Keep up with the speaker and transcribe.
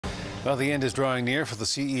Well, the end is drawing near for the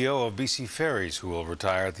CEO of BC Ferries, who will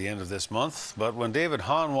retire at the end of this month. But when David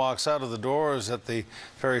Hahn walks out of the doors at the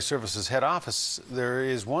ferry service's head office, there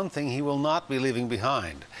is one thing he will not be leaving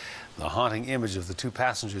behind: the haunting image of the two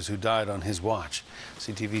passengers who died on his watch.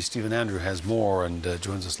 CTV's Stephen Andrew has more and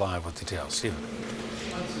joins us live with details. Stephen.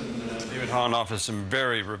 David Hahn offers some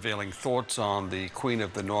very revealing thoughts on the Queen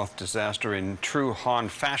of the North disaster in true Hahn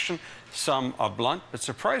fashion. Some are blunt, but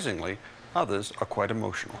surprisingly, others are quite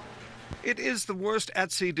emotional. It is the worst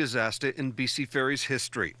at-sea disaster in BC Ferries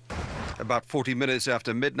history. About 40 minutes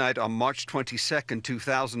after midnight on March 22,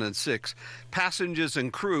 2006, passengers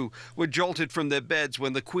and crew were jolted from their beds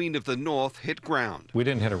when the Queen of the North hit ground. We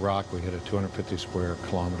didn't hit a rock, we hit a 250 square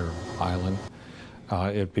kilometer island.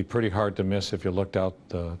 It'd be pretty hard to miss if you looked out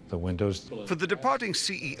the windows. For the departing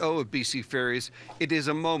CEO of BC Ferries, it is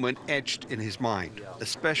a moment etched in his mind,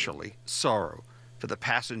 especially sorrow for the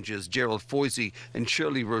passengers Gerald Foisey and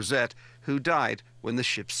Shirley Rosette, who died when the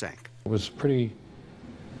ship sank. It was a pretty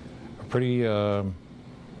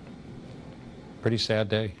sad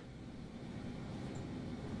day.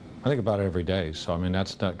 I think about it every day, so I mean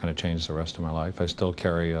that's not going to change the rest of my life. I still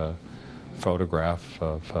carry a photograph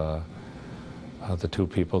of the two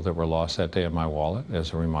people that were lost that day in my wallet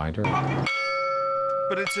as a reminder.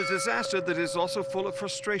 But it's a disaster that is also full of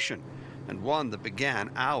frustration, and one that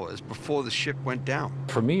began hours before the ship went down.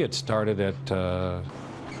 For me, it started at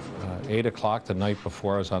 8 o'clock the night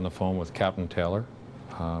before. I was on the phone with Captain Taylor,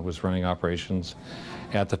 was running operations.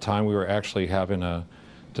 At the time, we were actually having a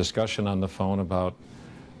discussion on the phone about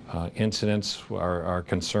incidents, our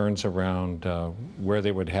concerns around where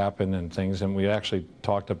they would happen and things, and we actually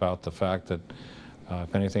talked about the fact that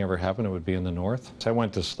if anything ever happened, it would be in the north. So I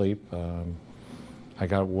went to sleep. I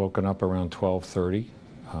got woken up around 12:30.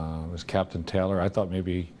 It was Captain Taylor. I thought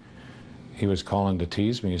maybe he was calling to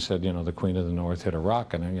tease me. He said, you know, the Queen of the North hit a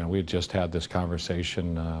rock, and you know, we had just had this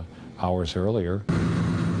conversation hours earlier.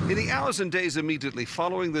 In the hours and days immediately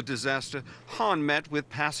following the disaster, Hahn met with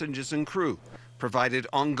passengers and crew, provided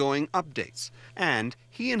ongoing updates, and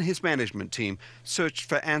he and his management team searched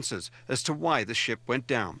for answers as to why the ship went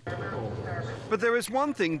down. But there is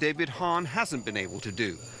one thing David Hahn hasn't been able to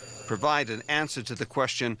do: provide an answer to the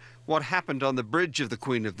question, what happened on the bridge of the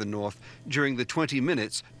Queen of the North during the 20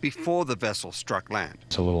 minutes before the vessel struck land.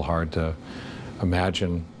 It's a little hard to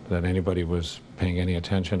imagine that anybody was paying any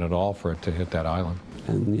attention at all for it to hit that island.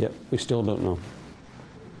 And yet we still don't know.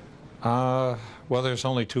 Well, there's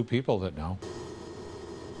only two people that know.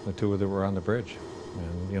 The two that were on the bridge.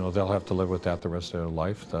 And, you know, they'll have to live with that the rest of their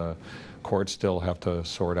life. The courts still have to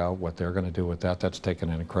sort out what they're going to do with that. That's taken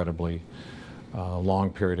an incredibly long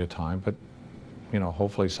period of time. But, you know,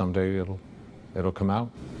 hopefully someday it'll come out.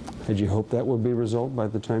 Had you hoped that would be resolved by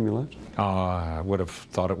the time you left? I would have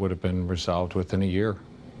thought it would have been resolved within a year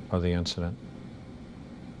of the incident.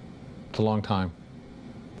 It's a long time.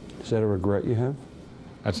 Is that a regret you have?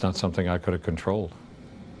 That's not something I could have controlled.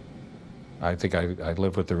 I think I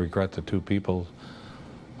live with the regret that two people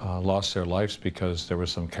lost their lives because there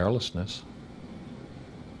was some carelessness.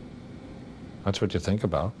 That's what you think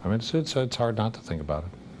about. I mean, it's hard not to think about it.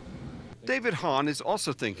 David Hahn is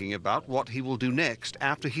also thinking about what he will do next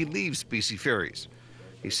after he leaves BC Ferries.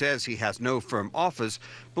 He says he has no firm offers,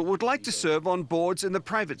 but would like to serve on boards in the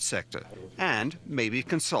private sector and maybe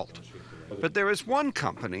consult. But there is one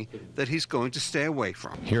company that he's going to stay away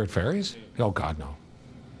from. Here at Ferries? Oh, God, no.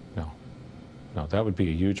 No, that would be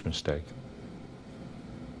a huge mistake.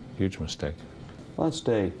 Huge mistake. Last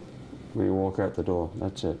day, when you walk out the door,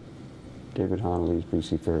 that's it. David Hahn leaves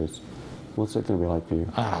BC Ferries. What's it going to be like for you?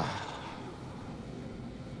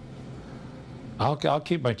 I'll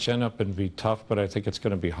keep my chin up and be tough, but I think it's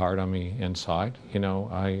going to be hard on me inside. You know,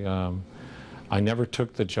 I never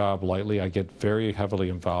took the job lightly. I get very heavily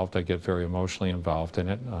involved. I get very emotionally involved in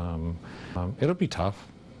it. It'll be tough.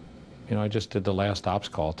 You know, I just did the last ops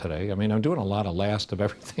call today. I mean, I'm doing a lot of last of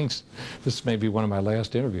everything. This may be one of my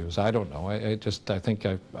last interviews. I don't know. I think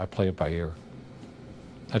I play it by ear.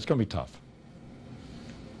 It's going to be tough.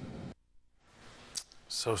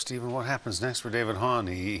 So, Stephen, what happens next for David Hahn?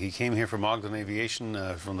 He came here from Ogden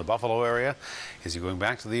Aviation from the Buffalo area. Is he going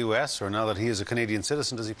back to the U.S., or now that he is a Canadian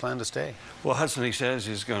citizen, does he plan to stay? Well, Hudson, he says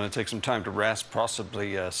he's going to take some time to rest,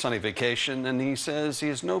 possibly a sunny vacation, and he says he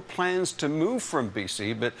has no plans to move from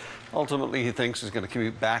BC, but ultimately he thinks he's going to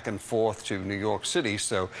commute back and forth to New York City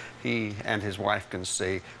so he and his wife can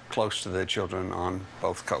stay close to their children on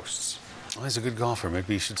both coasts. Well, he's a good golfer.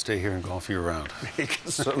 Maybe he should stay here and golf year-round. He can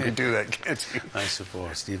certainly do that, can't he? I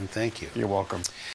suppose. Stephen, thank you. You're welcome.